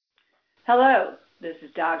Hello, this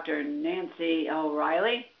is Dr. Nancy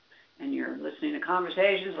O'Reilly, and you're listening to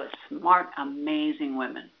Conversations with Smart, Amazing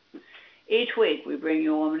Women. Each week, we bring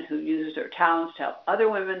you a woman who uses her talents to help other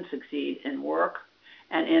women succeed in work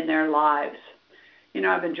and in their lives. You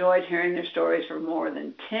know, I've enjoyed hearing their stories for more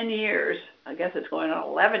than 10 years. I guess it's going on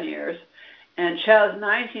 11 years, and chose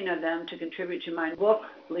 19 of them to contribute to my book,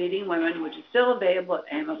 Leading Women, which is still available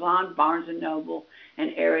at Amazon, Barnes & Noble,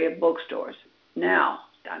 and area bookstores. Now,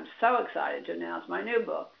 I'm so excited to announce my new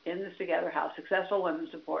book, In This Together, How Successful Women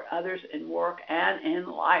Support Others in Work and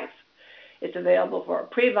in Life. It's available for a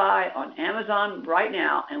pre-buy on Amazon right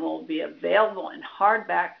now and will be available in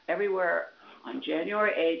hardback everywhere on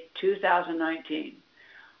January 8, 2019.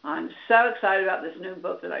 I'm so excited about this new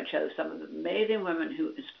book that I chose some of the amazing women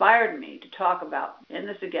who inspired me to talk about In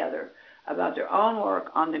This Together, about their own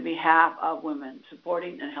work on the behalf of women,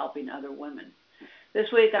 supporting and helping other women. This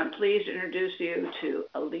week, I'm pleased to introduce you to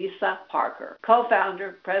Elisa Parker,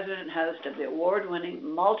 co-founder, president, and host of the award-winning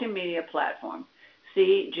multimedia platform,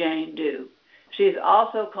 See Jane Do. She is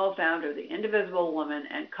also co-founder of The Indivisible Woman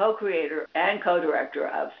and co-creator and co-director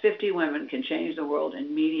of 50 Women Can Change the World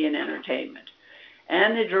in Media and Entertainment,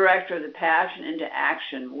 and the director of the Passion into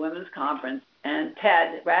Action Women's Conference and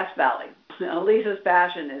TED Grass Valley. Elisa's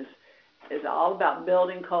passion is all about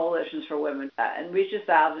building coalitions for women and reaches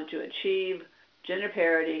thousands to achieve gender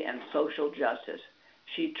parity, and social justice.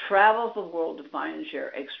 She travels the world to find and share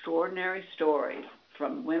extraordinary stories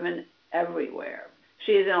from women everywhere.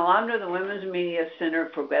 She is an alumna of the Women's Media Center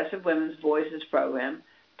Progressive Women's Voices program,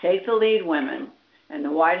 Take the Lead Women, and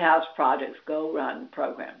the White House Project's Go Run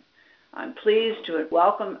program. I'm pleased to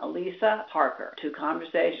welcome Elisa Parker to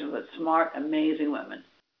Conversations with Smart, Amazing Women.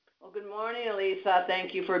 Well, good morning, Elisa.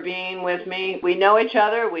 Thank you for being with me. We know each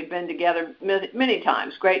other. We've been together many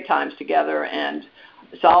times, great times together, and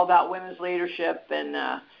it's all about women's leadership,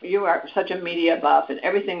 and you are such a media buff and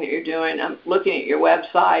everything that you're doing. I'm looking at your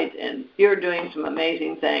website, and you're doing some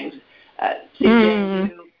amazing things.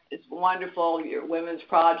 CJ, it's wonderful, your women's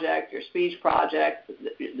project, your speech project,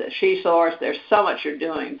 the She Source. There's so much you're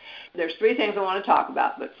doing. There's three things I want to talk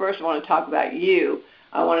about, but first I want to talk about you.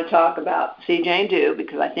 I want to talk about See Jane Do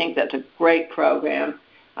because I think that's a great program.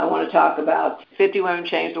 I want to talk about 50 Women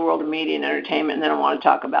Change the World of Media and Entertainment, and then I want to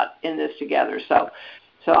talk about In This Together.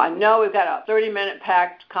 So I know we've got a 30-minute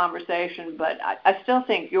packed conversation, but I still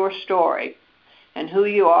think your story and who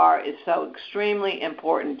you are is so extremely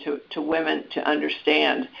important to women to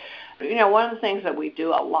understand. You know, one of the things that we do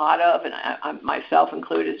a lot of, and I myself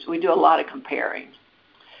included, is we do a lot of comparing.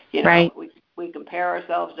 You know, right. We compare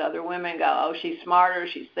ourselves to other women, go, oh, she's smarter,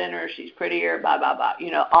 she's thinner, she's prettier, blah, blah, blah,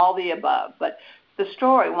 you know, all the above. But the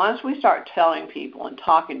story, once we start telling people and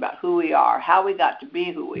talking about who we are, how we got to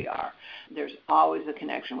be who we are, there's always a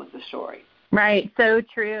connection with the story. Right. So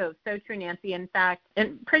true, Nancy. In fact,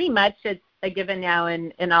 and pretty much it's a given now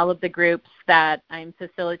in all of the groups that I'm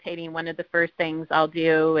facilitating. One of the first things I'll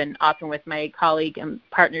do, and often with my colleague and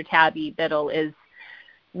partner Tabby Biddle, is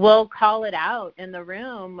we'll call it out in the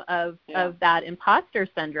room of that imposter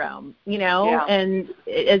syndrome, you know, and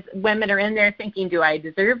as women are in there thinking, do I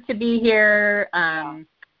deserve to be here? Who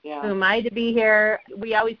am I to be here?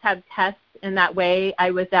 We always have tests in that way. I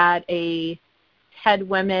was at a TED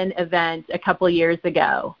Women event a couple of years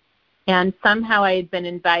ago, and somehow I had been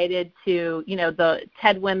invited to, you know, the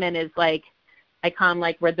TED Women is like, I call them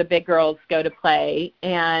like where the big girls go to play,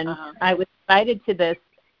 and I was invited to this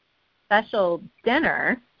special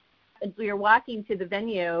dinner. As we were walking to the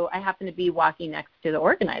venue, I happened to be walking next to the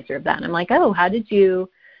organizer of that. And I'm like, oh, how did you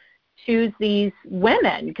choose these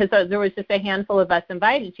women? Because there was just a handful of us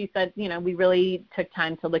invited. She said, you know, we really took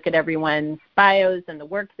time to look at everyone's bios and the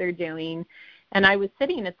work they're doing. And I was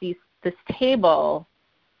sitting at this table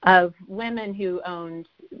of women who owned,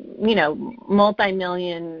 you know,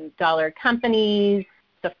 multi-million-dollar companies,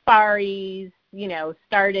 safaris, you know,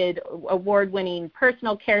 started award-winning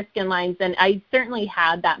personal care skin lines. And I certainly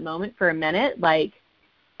had that moment for a minute, like,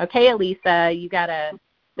 okay, Elisa,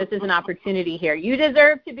 this is an opportunity here. You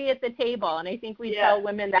deserve to be at the table. And I think we tell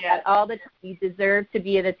women that all the time. You deserve to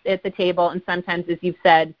be at the table. And sometimes, as you've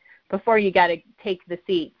said before, you got to take the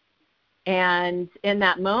seat. And in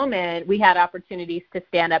that moment, we had opportunities to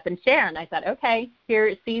stand up and share. And I thought, okay,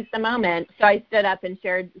 here, seize the moment. So I stood up and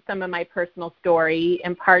shared some of my personal story.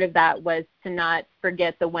 And part of that was to not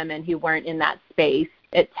forget the women who weren't in that space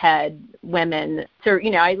at TED Women. So,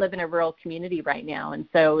 you know, I live in a rural community right now. And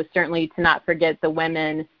so certainly to not forget the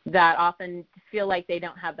women that often feel like they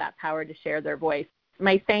don't have that power to share their voice.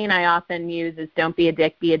 My saying I often use is don't be a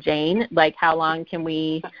Dick, be a Jane. Like, how long can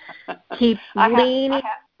we keep leaning?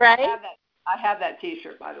 Right? I have that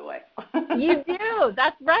T-shirt, by the way. You do.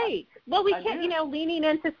 That's right. Well, we can't, leaning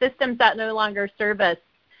into systems that no longer serve us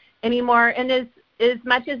anymore. And as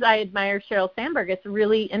much as I admire Sheryl Sandberg, it's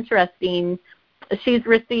really interesting. She's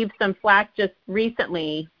received some flack just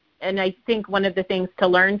recently. And I think one of the things to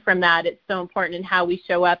learn from that, it's so important in how we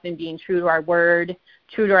show up and being true to our word,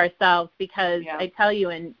 true to ourselves, because I tell you,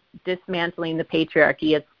 in dismantling the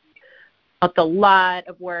patriarchy, it's a lot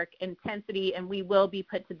of work, intensity, and we will be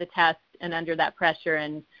put to the test and under that pressure.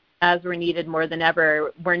 And as we're needed more than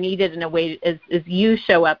ever, we're needed in a way, as you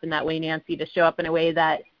show up in that way, Nancy, to show up in a way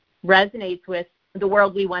that resonates with the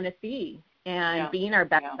world we want to see and being our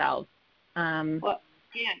best selves. Well,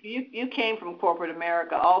 you came from corporate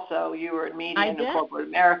America also. You were in media in corporate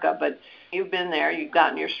America, but you've been there. You've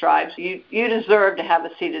gotten your stripes. You deserve to have a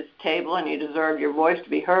seat at the table, and you deserve your voice to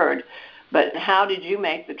be heard. But how did you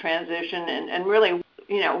make the transition, and really,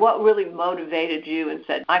 what really motivated you and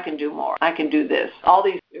said, I can do more, I can do this? All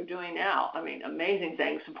these you're doing now, I mean, amazing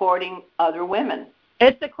things, supporting other women.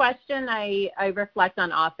 It's a question I reflect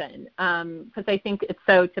on often because I think it's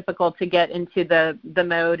so typical to get into the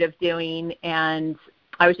mode of doing. And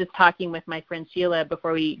I was just talking with my friend Sheila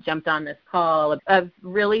before we jumped on this call of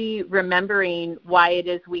really remembering why it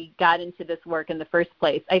is we got into this work in the first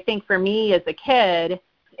place. I think for me as a kid,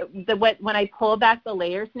 when I pull back the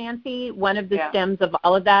layers, Nancy, one of the stems of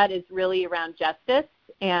all of that is really around justice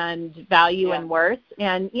and value and worth.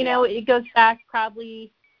 And, it goes back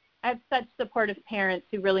probably, I have such supportive parents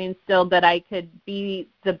who really instilled that I could be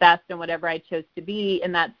the best in whatever I chose to be.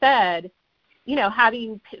 And that said,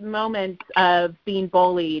 having moments of being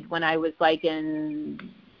bullied when I was like in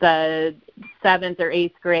the 7th or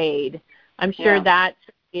 8th grade, I'm sure that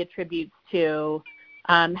attributes to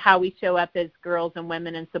how we show up as girls and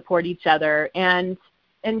women and support each other. And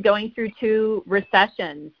going through 2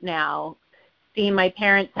 recessions now, seeing my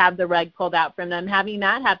parents have the rug pulled out from them, having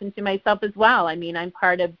that happen to myself as well. I mean, I'm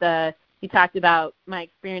part of you talked about my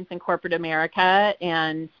experience in corporate America,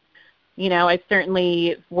 and, I've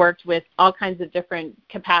certainly worked with all kinds of different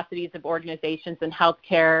capacities of organizations in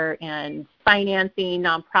healthcare and financing,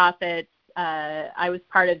 nonprofits. I was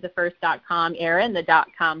part of the first .com era and the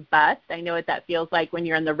 .com bust. I know what that feels like when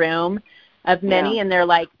you're in the room of many and they're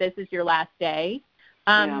like, this is your last day.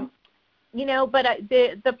 But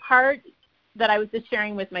the part that I was just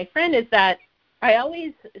sharing with my friend is that I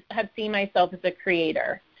always have seen myself as a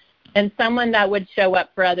creator and someone that would show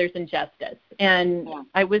up for others in justice. And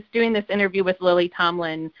I was doing this interview with Lily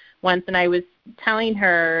Tomlin once, and I was telling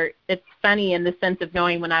her it's funny in the sense of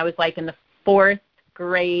knowing when I was like in the 4th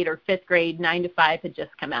grade or 5th grade, 9 to 5 had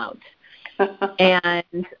just come out.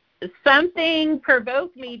 And something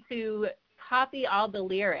provoked me to copy all the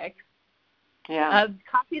lyrics.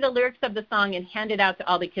 Copy the lyrics of the song and hand it out to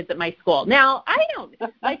all the kids at my school. Now, I don't,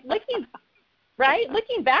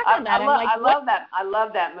 looking back on that, I love that. I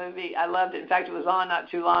love that movie. I loved it. In fact, it was on not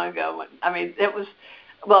too long ago. It was,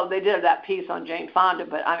 they did that piece on Jane Fonda,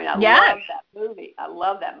 but I love that movie. I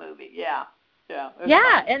love that movie. Yeah.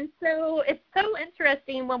 And so it's so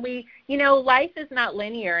interesting when we, life is not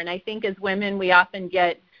linear. And I think as women, we often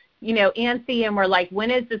get, antsy and we're like, when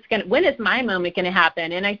is my moment going to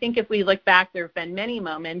happen? And I think if we look back, there have been many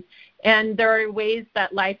moments, and there are ways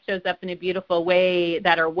that life shows up in a beautiful way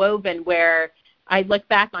that are woven where I look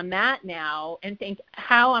back on that now and think,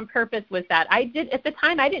 how on purpose was that? At the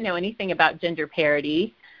time, I didn't know anything about gender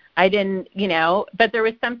parity. I didn't, but there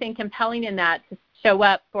was something compelling in that to show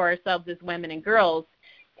up for ourselves as women and girls.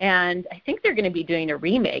 And I think they're going to be doing a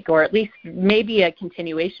remake, or at least maybe a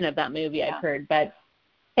continuation of that movie. I've heard, but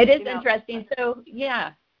it is interesting. So,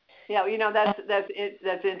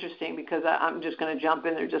 that's interesting because I'm just going to jump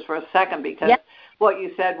in there just for a second because what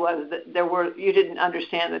you said was that you didn't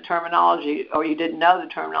understand the terminology, or you didn't know the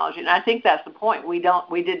terminology, and I think that's the point. We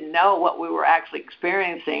didn't know what we were actually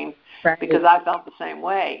experiencing because I felt the same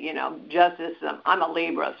way. Justice. I'm a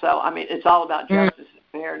Libra, so it's all about justice and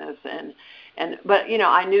fairness, but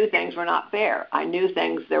I knew things were not fair. I knew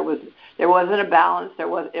things there wasn't a balance.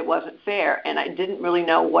 It wasn't fair, and I didn't really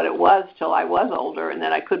know what it was till I was older, and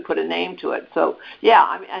then I could put a name to it. So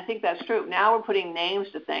I think that's true. Now we're putting names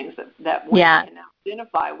to things that we can now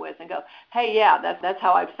identify with and go, hey, that's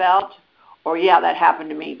how I felt, or that happened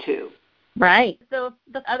to me too. Right. So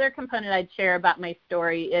the other component I'd share about my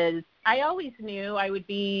story is I always knew I would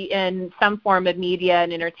be in some form of media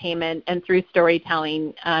and entertainment and through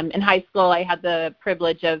storytelling. In high school, I had the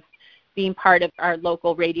privilege of being part of our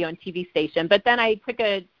local radio and TV station. But then I took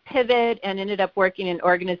a pivot and ended up working in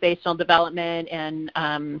organizational development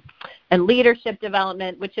and leadership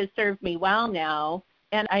development, which has served me well now.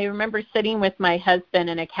 And I remember sitting with my husband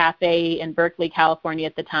in a cafe in Berkeley, California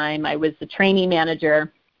at the time. I was the training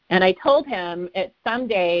manager. And I told him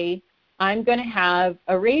someday I'm going to have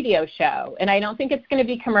a radio show. And I don't think it's going to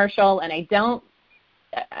be commercial. And I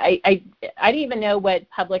didn't even know what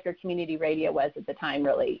public or community radio was at the time,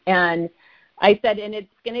 really. And I said, and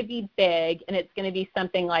it's going to be big, and it's going to be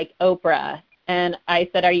something like Oprah. And I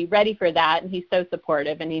said, are you ready for that? And he's so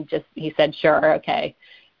supportive. And he said, sure, okay.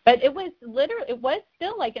 But it was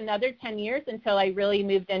still like another 10 years until I really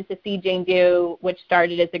moved into See Jane Do, which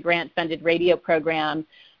started as a grant-funded radio program.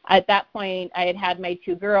 At that point, I had my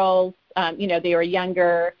two girls. They were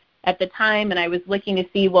younger at the time, and I was looking to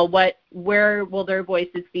see, where will their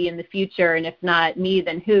voices be in the future? And if not me,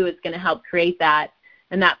 then who is going to help create that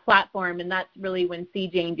and that platform? And that's really when See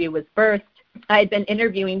Jane Do was birthed. I had been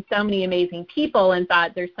interviewing so many amazing people and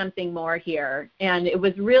thought there's something more here. And it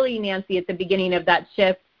was really, Nancy, at the beginning of that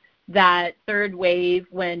shift, that third wave,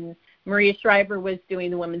 when Maria Shriver was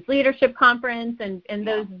doing the Women's Leadership Conference, and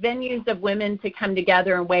those venues of women to come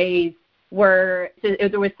together in ways there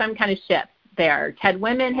was some kind of shift there. TED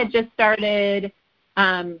Women had just started.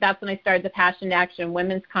 That's when I started the Passion to Action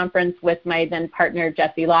Women's Conference with my then partner,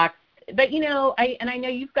 Jessie Locke. But, I know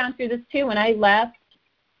you've gone through this too. When I left,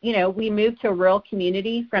 we moved to a rural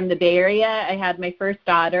community from the Bay Area. I had my first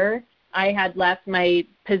daughter. I had left my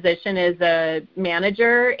position as a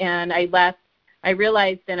manager, and I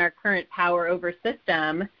realized in our current power over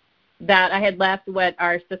system that I had left what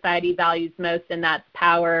our society values most, and that's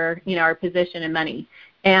power, our position and money.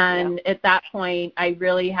 And at that point, I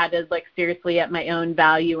really had to look seriously at my own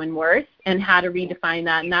value and worth and how to redefine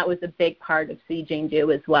that, and that was a big part of See Jane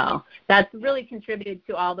Do as well. That's really contributed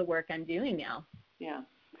to all the work I'm doing now. Yeah.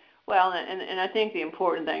 Well, and I think the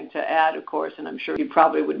important thing to add, of course, and I'm sure you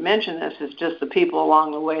probably would mention this, is just the people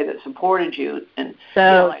along the way that supported you. And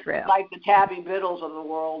like the Tabby Biddles of the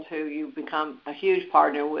world, who you've become a huge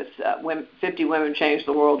partner with. 50 Women Change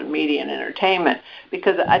the World in Media and Entertainment.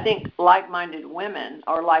 Because I think like-minded women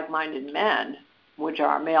or like-minded men, which are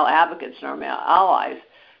our male advocates and our male allies,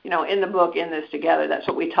 in the book, In This Together, that's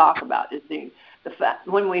what we talk about, is the fact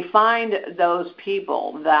when we find those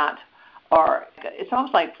people that it's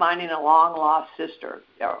almost like finding a long-lost sister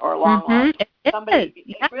or long-lost somebody.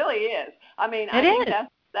 It really is. I mean, I think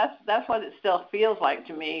that's what it still feels like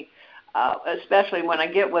to me, especially when I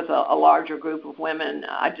get with a larger group of women.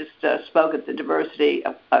 I just spoke at the Diversity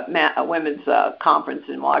Women's Conference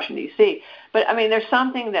in Washington, D.C. But, I mean, there's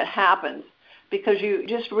something that happens because you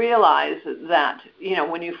just realize that,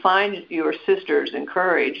 when you find your sisters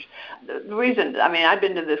encouraged, the reason, I mean, I've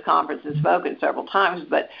been to this conference and spoken several times,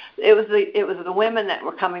 but it was the women that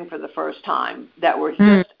were coming for the first time that were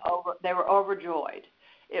just they were overjoyed.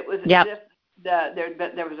 It was as if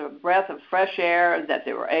there was a breath of fresh air, that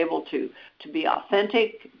they were able to be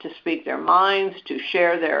authentic, to speak their minds, to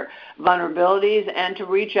share their vulnerabilities, and to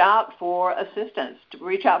reach out for assistance, to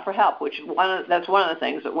reach out for help, that's one of the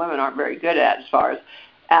things that women aren't very good at as far as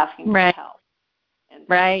asking for help. And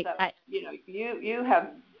so, you have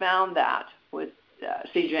found that with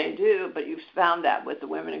See Jane Do, but you've found that with the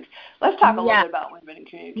women. Let's talk a little bit about women in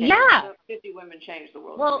communication. Yeah. 50 Women Change the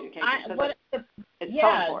World in Communication. It's so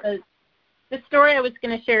important. The story I was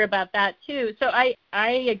going to share about that too. So I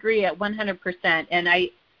agree at 100%, and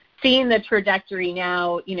seeing the trajectory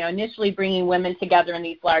now, initially bringing women together in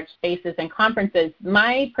these large spaces and conferences,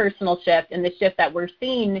 my personal shift and the shift that we're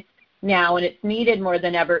seeing now, and it's needed more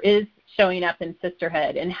than ever, is showing up in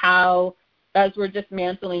sisterhood, and how, as we're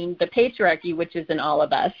dismantling the patriarchy, which is in all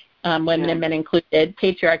of us, women and men included,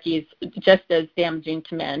 patriarchy is just as damaging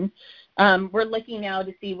to men. We're looking now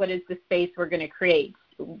to see what is the space we're going to create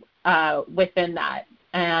within that.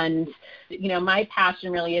 And, my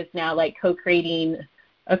passion really is now like co-creating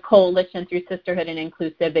a coalition through sisterhood and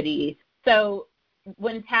inclusivity. So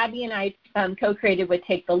when Tabby and I co-created with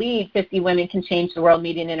Take the Lead, 50 Women Can Change the World,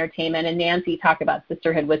 Media and Entertainment, and Nancy talked about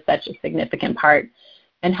sisterhood was such a significant part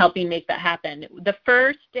in helping make that happen. The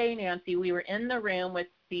first day, Nancy, we were in the room with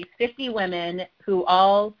these 50 women who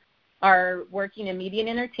all are working in media and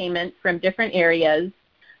entertainment from different areas,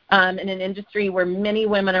 in an industry where many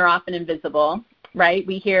women are often invisible, right?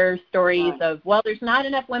 We hear stories of, there's not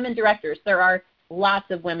enough women directors. There are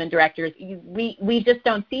lots of women directors. We just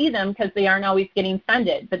don't see them because they aren't always getting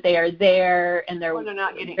funded, but they are there, and they're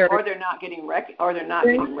not getting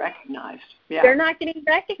recognized. Yeah. They're not getting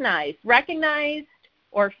recognized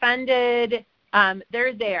or funded.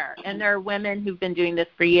 They're there, and there are women who've been doing this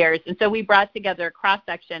for years. And so we brought together a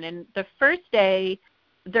cross-section. And the first day,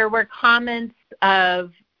 there were comments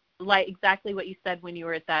of, like, exactly what you said when you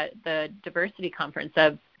were at the diversity conference,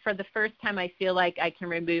 of, for the first time, I feel like I can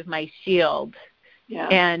remove my shield,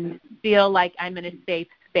 and feel like I'm in a safe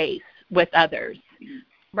space with others,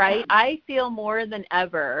 right? I feel more than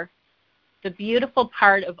ever the beautiful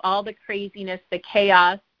part of all the craziness, the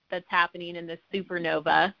chaos that's happening in this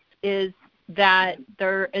supernova is that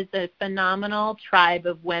there is a phenomenal tribe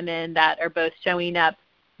of women that are both showing up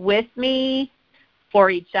with me, for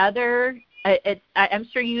each other. I'm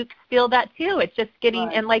sure you feel that too. It's just getting,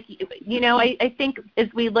 and like, I think as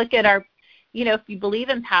we look at our, if you believe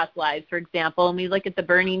in past lives, for example, and we look at the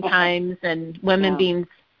burning times and women being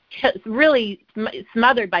really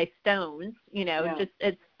smothered by stones, just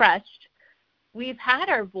it's crushed. We've had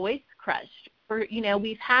our voice crushed.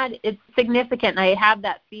 We've had, it's significant, and I have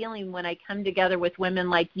that feeling when I come together with women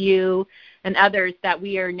like you and others that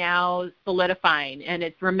we are now solidifying, and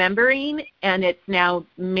it's remembering, and it's now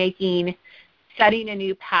setting a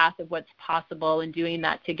new path of what's possible and doing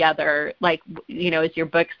that together, like, as your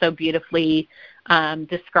book so beautifully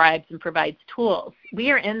describes and provides tools.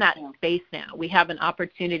 We are in that space now. We have an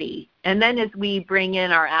opportunity. And then as we bring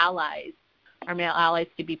in our allies, our male allies,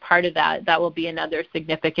 to be part of that, that will be another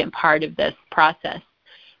significant part of this process.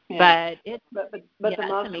 Yeah. But the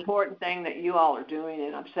most important thing that you all are doing,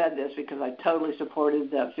 and I've said this because I totally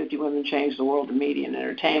supported the 50 Women Change the World of Media and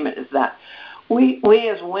Entertainment, is that we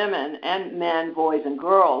as women and men, boys and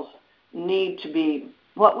girls, need to be,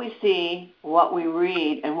 what we see, what we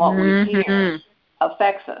read, and what we hear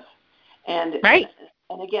affects us. And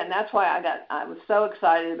again, that's why I was so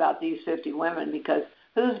excited about these 50 women, because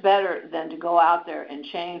who's better than to go out there and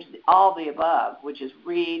change all the above, which is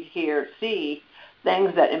read, hear, see,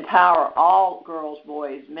 things that empower all girls,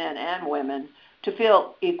 boys, men, and women to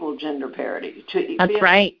feel equal gender parity.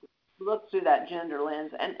 Look through that gender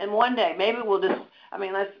lens. And one day, maybe we'll just,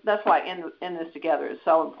 that's why in this together is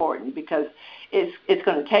so important, because it's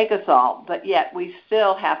going to take us all, but yet we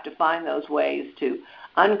still have to find those ways to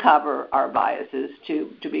uncover our biases,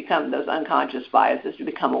 to become those unconscious biases, to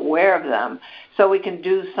become aware of them, so we can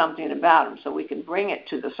do something about them, so we can bring it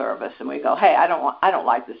to the surface, and we go, hey, I don't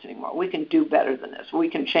like this anymore. We can do better than this. We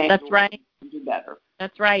can change. That's right. We can do better.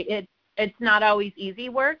 That's right. It's not always easy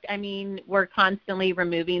work. We're constantly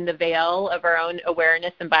removing the veil of our own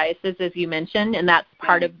awareness and biases, as you mentioned, and that's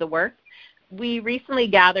part of the work. We recently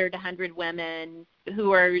gathered 100 women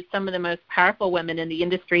who are some of the most powerful women in the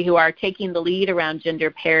industry who are taking the lead around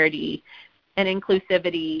gender parity and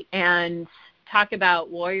inclusivity, and talk about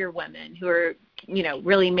warrior women who are,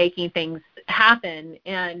 really making things happen.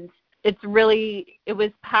 And it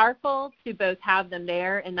was powerful to both have them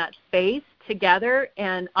there in that space together,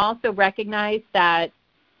 and also recognize that,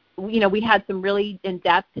 we had some really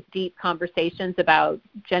in-depth, deep conversations about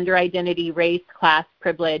gender identity, race, class,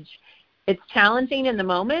 privilege. It's challenging in the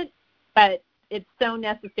moment, but it's so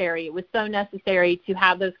necessary. It was so necessary to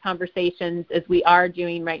have those conversations, as we are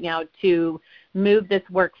doing right now, to move this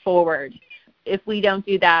work forward. If we don't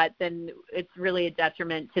do that, then it's really a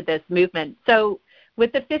detriment to this movement. So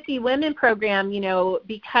with the 50 Women program,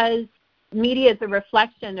 because media is a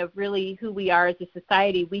reflection of really who we are as a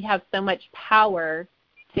society, we have so much power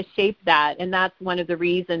to shape that. And that's one of the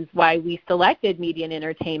reasons why we selected media and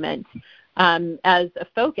entertainment as a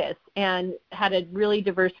focus, and had a really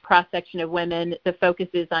diverse cross-section of women. The focus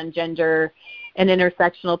is on gender and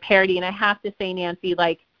intersectional parity. And I have to say, Nancy,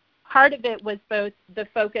 part of it was both the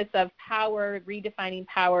focus of power, redefining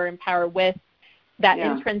power, and power with that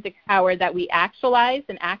intrinsic power that we actualize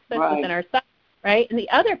and access within ourselves, right? And the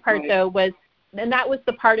other part, though, was, and that was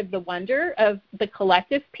the part of the wonder of the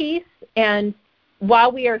collective piece. And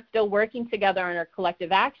while we are still working together on our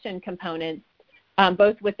collective action components,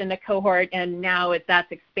 both within the cohort and now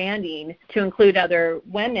that's expanding to include other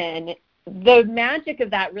women, the magic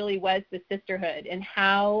of that really was the sisterhood, and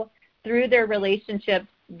how through their relationships,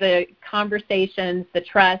 the conversations, the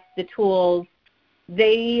trust, the tools,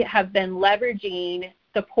 they have been leveraging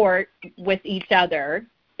support with each other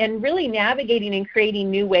and really navigating and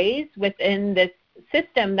creating new ways within this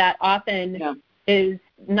system that often is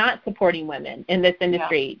not supporting women in this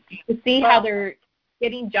industry, to see how they're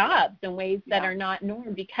getting jobs in ways that are not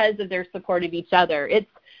normal because of their support of each other. It's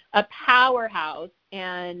a powerhouse,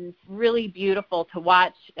 and really beautiful to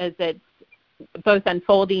watch as it's both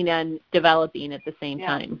unfolding and developing at the same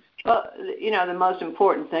time. Well, the most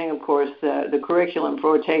important thing, of course, the curriculum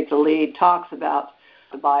for Take the Lead talks about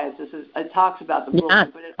the biases. It talks about the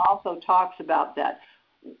bullying, but it also talks about that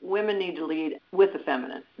women need to lead with the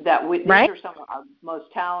feminine, that these are some of our most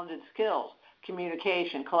talented skills: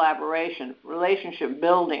 communication, collaboration, relationship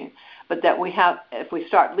building, but that we have, if we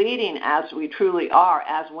start leading as we truly are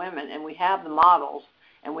as women, and we have the models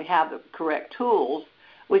and we have the correct tools,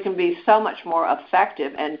 we can be so much more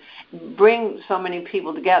effective and bring so many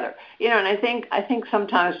people together. And I think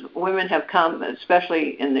sometimes women have come,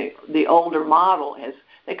 especially in the older model,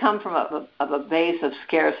 they come from a base of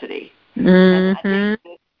scarcity. And I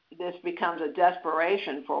think this becomes a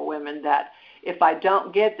desperation for women that if I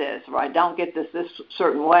don't get this, or I don't get this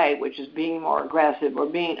certain way, which is being more aggressive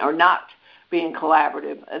or not being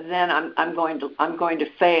collaborative, then I'm going to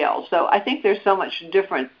fail. So I think there's so much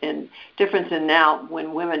difference in now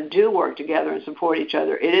when women do work together and support each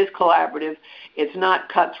other. It is collaborative. It's not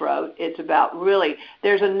cutthroat. It's about really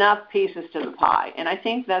there's enough pieces to the pie, and I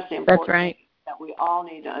think that's the important thing that we all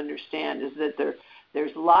need to understand is that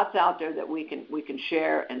there's lots out there that we can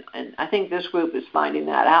share, and I think this group is finding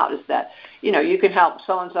that out, is that, you can help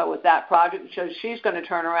so-and-so with that project, so she's going to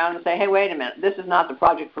turn around and say, hey, wait a minute, this is not the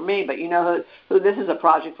project for me, but who this is a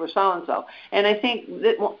project for so-and-so. And I think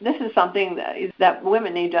this is something that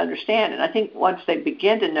women need to understand, and I think once they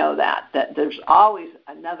begin to know that there's always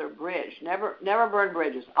another bridge. Never burn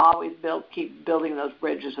bridges. Always keep building those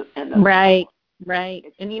bridges. Right.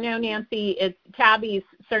 Right. And, Nancy, Tabby's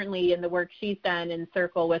certainly in the work she's done in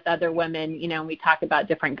Circle with other women, we talk about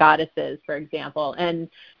different goddesses, for example. And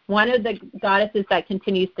one of the goddesses that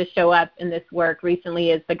continues to show up in this work recently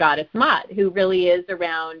is the goddess Mot, who really is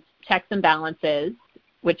around checks and balances,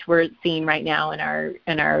 which we're seeing right now in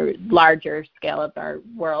our larger scale of our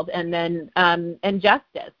world, and then and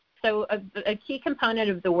justice. So a key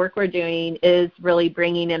component of the work we're doing is really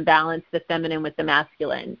bringing in balance the feminine with the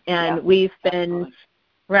masculine. And we've been,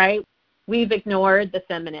 we've ignored the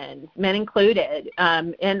feminine, men included,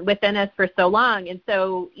 and within us for so long. And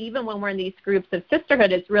so even when we're in these groups of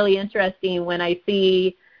sisterhood, it's really interesting when I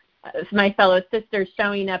see my fellow sisters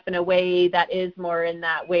showing up in a way that is more in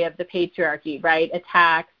that way of the patriarchy, right?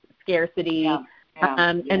 Attacks, scarcity.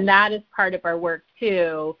 And that is part of our work,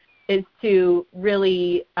 too, is to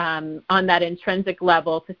really, on that intrinsic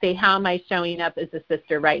level, to say, how am I showing up as a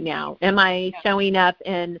sister right now? Am I showing up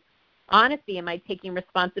in honesty? Am I taking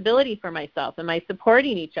responsibility for myself? Am I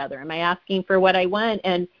supporting each other? Am I asking for what I want?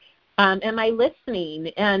 And am I listening?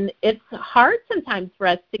 And it's hard sometimes for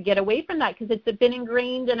us to get away from that because it's been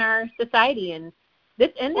ingrained in our society. And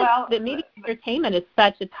the media entertainment is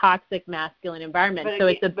such a toxic masculine environment. So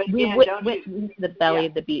it's the belly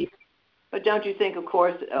of the beast. But don't you think, of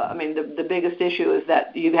course, the biggest issue is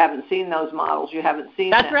that you haven't seen those models. You haven't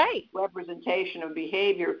seen that representation of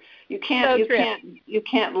behavior. You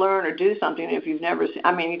can't learn or do something if you've never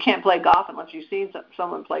seen. You can't play golf unless you've seen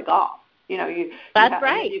someone play golf. You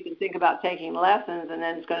can think about taking lessons, and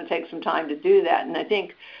then it's going to take some time to do that. And I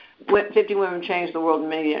think 50 Women Change the World in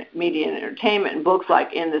Media and Entertainment, and books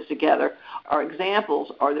like In This Together are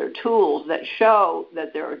examples, or they're tools that show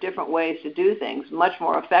that there are different ways to do things much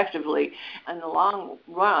more effectively. In the long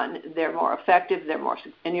run, they're more effective,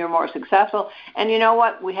 and you're more successful. And you know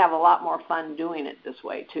what? We have a lot more fun doing it this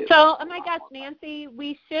way, too. So, oh my gosh, Nancy,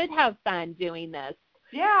 we should have fun doing this.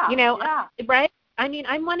 Yeah. Right?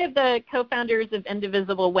 I'm one of the co-founders of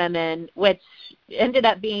Indivisible Women, which ended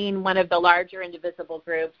up being one of the larger Indivisible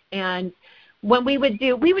groups. And when we would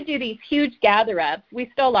do these huge gather-ups, we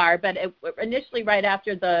still are, but initially right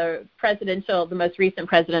after the most recent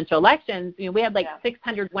presidential elections, we had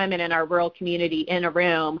 600 women in our rural community in a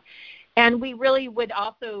room. And we really would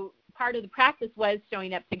also, part of the practice was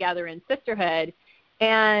showing up together in sisterhood.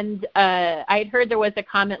 And I'd heard there was a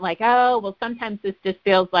comment like, oh, well, sometimes this just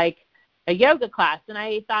feels like a yoga class. And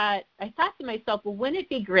I thought to myself, well, wouldn't it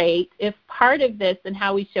be great if part of this and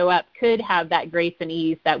how we show up could have that grace and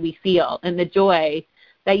ease that we feel and the joy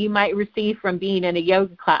that you might receive from being in a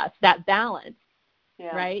yoga class? That balance,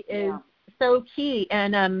 is so key.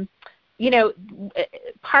 And,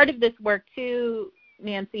 part of this work too,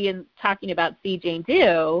 Nancy, in talking about See Jane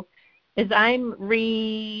Do, is I'm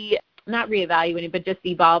not reevaluating, but just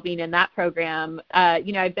evolving in that program.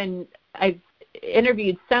 I've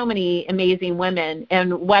interviewed so many amazing women,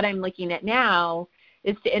 and what I'm looking at now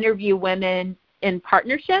is to interview women in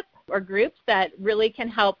partnership or groups that really can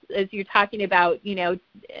help, as you're talking about,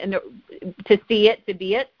 and to see it, to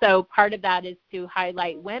be it. So part of that is to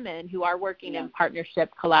highlight women who are working in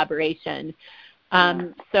partnership collaboration.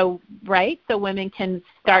 So women can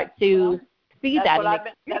start to see that.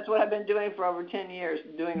 That's what I've been doing for over 10 years,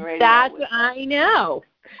 doing radio. That's what I know.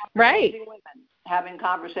 Right. Having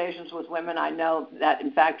conversations with women I know that,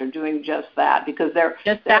 in fact, are doing just that, because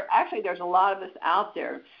actually there's a lot of us out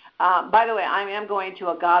there. By the way, I am going to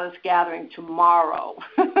a goddess gathering tomorrow.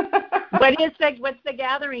 What's the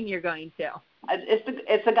gathering you're going to?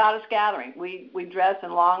 It's a goddess gathering. We dress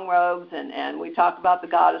in long robes, and we talk about the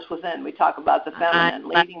goddess within. We talk about the feminine,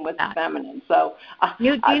 leading with the feminine. So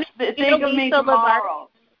think of me tomorrow.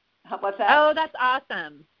 What's that? Oh, that's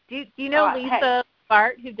awesome. Do you know Lisa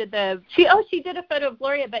Bart, who did she did a photo of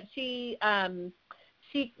Gloria, but she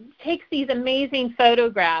takes these amazing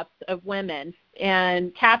photographs of women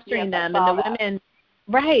and capturing them, and the women.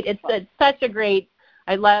 Right. It's such a great.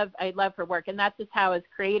 I love her work, and that's just how, as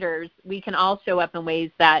creators, we can all show up in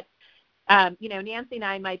ways that, Nancy and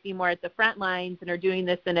I might be more at the front lines and are doing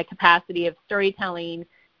this in a capacity of storytelling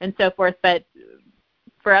and so forth, but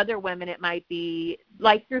for other women, it might be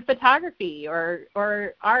like through photography or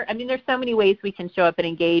art. I mean, there's so many ways we can show up and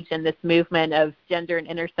engage in this movement of gender and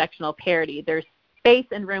intersectional parity. There's space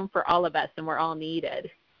and room for all of us, and we're all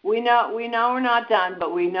needed. We know we're not done,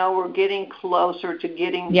 but we know we're getting closer to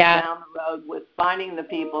getting down the road with finding the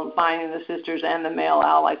people and finding the sisters and the male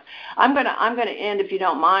allies. I'm gonna end, if you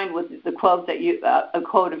don't mind, with the quote that a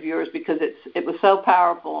quote of yours, because it was so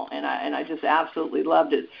powerful, and I just absolutely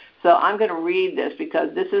loved it. So I'm going to read this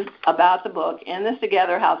because this is about the book, In This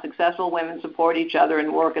Together, How Successful Women Support Each Other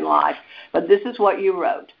in Work and Life. But this is what you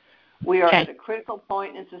wrote. We are at a critical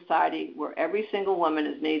point in society where every single woman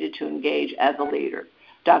is needed to engage as a leader.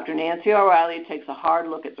 Dr. Nancy O'Reilly takes a hard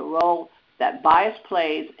look at the role that bias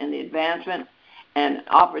plays in the advancement and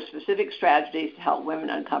offers specific strategies to help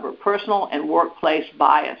women uncover personal and workplace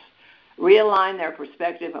bias, realign their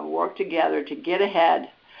perspective, and work together to get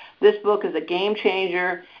ahead. This book is a game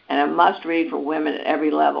changer and a must-read for women at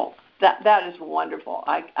every level. That is wonderful.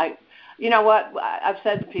 You know what? I've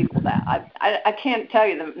said to people that I can't tell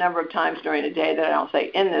you the number of times during a day that I don't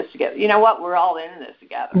say, in this together. You know what? We're all in this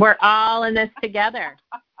together. We're all in this together.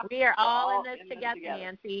 We are all in this together,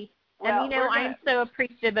 Nancy. Well, and, I'm so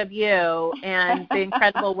appreciative of you and the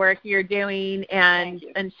incredible work you're doing and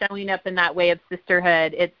showing up in that way of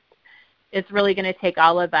sisterhood. It's really going to take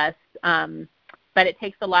all of us. But it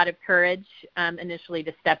takes a lot of courage initially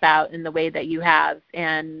to step out in the way that you have.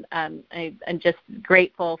 And I'm just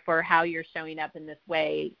grateful for how you're showing up in this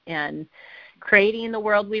way and creating the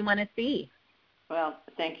world we want to see. Well,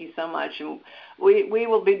 thank you so much. And we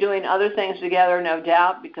will be doing other things together, no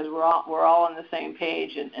doubt, because we're all on the same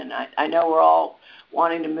page. And I know we're all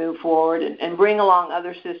wanting to move forward and bring along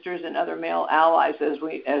other sisters and other male allies as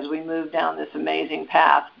we move down this amazing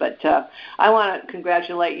path. But I want to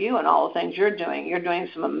congratulate you on all the things you're doing. You're doing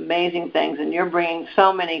some amazing things, and you're bringing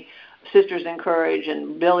so many sisters in courage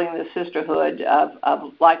and building the sisterhood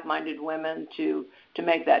of like-minded women to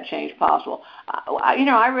make that change possible.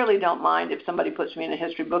 I really don't mind if somebody puts me in a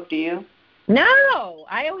history book. Do you? No.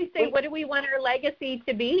 I always say, what do we want our legacy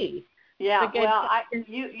to be? Yeah, well,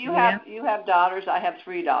 you have daughters. I have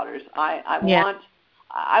 3 daughters.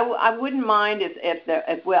 I wouldn't mind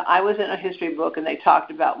if I was in a history book and they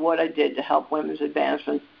talked about what I did to help women's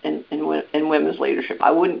advancement in women's leadership.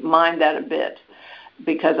 I wouldn't mind that a bit,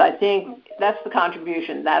 because I think that's the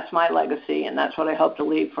contribution. That's my legacy, and that's what I hope to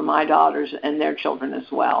leave for my daughters and their children as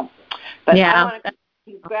well. But I want to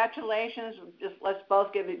congratulations. Just let's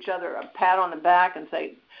both give each other a pat on the back and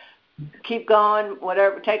say, keep going,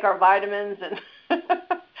 whatever, take our vitamins and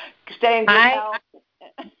stay in good health.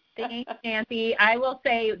 Thanks, Nancy. I will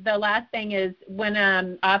say the last thing is when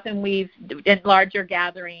often we've, in larger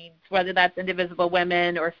gatherings, whether that's Indivisible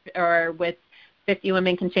Women or with 50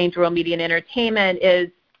 Women Can Change World Media and Entertainment, is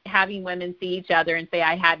having women see each other and say,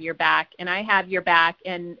 I have your back, and I have your back.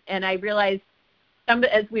 And I realized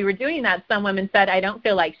as we were doing that, some women said, I don't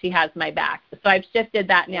feel like she has my back. So I've shifted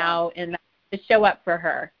that now and to show up for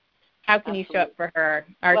her. How can you show up for her?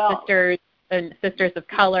 Our sisters and sisters of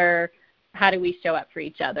color, how do we show up for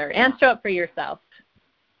each other and show up for yourself?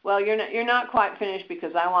 Well, you're not quite finished,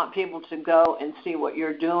 because I want people to go and see what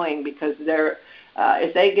you're doing, because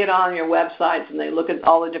if they get on your websites and they look at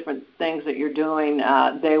all the different things that you're doing,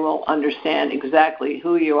 they will understand exactly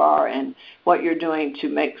who you are and what you're doing to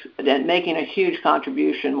making a huge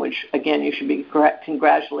contribution, which, again, you should be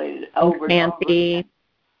congratulated over and over.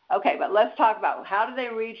 Okay, but let's talk about how do they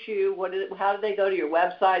reach you? How do they go to your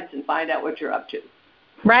websites and find out what you're up to?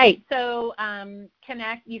 Right. So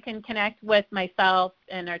you can connect with myself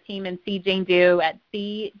and our team in See Jane Do at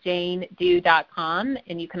cjanedo.com,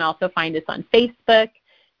 and you can also find us on Facebook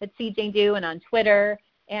at See Jane Do and on Twitter.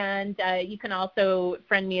 And you can also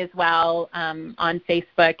friend me as well on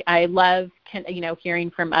Facebook. I love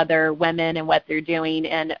hearing from other women and what they're doing.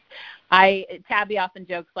 And Tabby often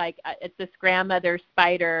jokes like it's this grandmother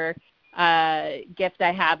spider gift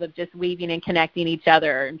I have of just weaving and connecting each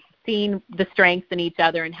other and seeing the strengths in each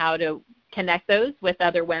other and how to connect those with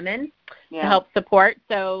other women to help support.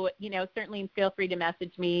 So, certainly feel free to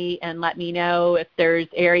message me and let me know if there's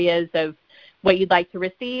areas of what you'd like to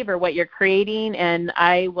receive or what you're creating, and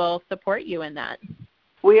I will support you in that.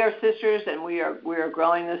 we are sisters, and we are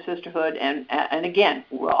growing this sisterhood, and again,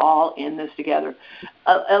 we're all in this together.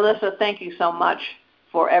 Alyssa, thank you so much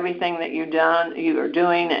for everything that you are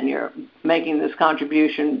doing, and you're making this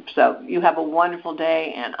contribution. So you have a wonderful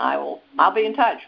day, and I'll be in touch.